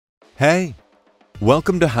Hey!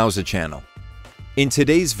 Welcome to Howza Channel. In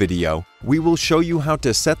today's video, we will show you how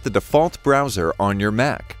to set the default browser on your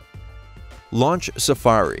Mac. Launch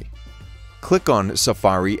Safari. Click on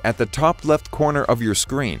Safari at the top left corner of your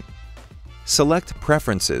screen. Select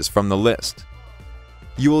Preferences from the list.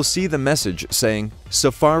 You will see the message saying,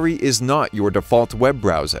 Safari is not your default web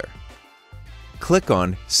browser. Click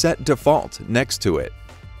on Set Default next to it.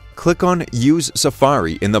 Click on Use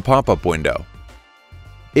Safari in the pop-up window.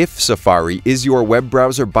 If Safari is your web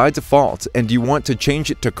browser by default and you want to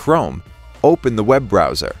change it to Chrome, open the web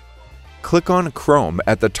browser. Click on Chrome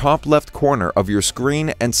at the top left corner of your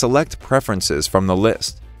screen and select Preferences from the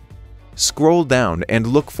list. Scroll down and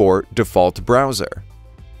look for Default Browser.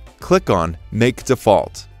 Click on Make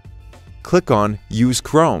Default. Click on Use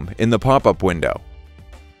Chrome in the pop-up window.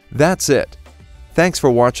 That's it. Thanks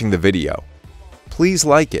for watching the video. Please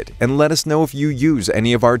like it and let us know if you use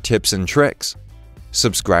any of our tips and tricks.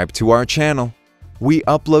 Subscribe to our channel. We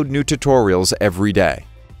upload new tutorials every day.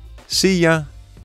 See ya!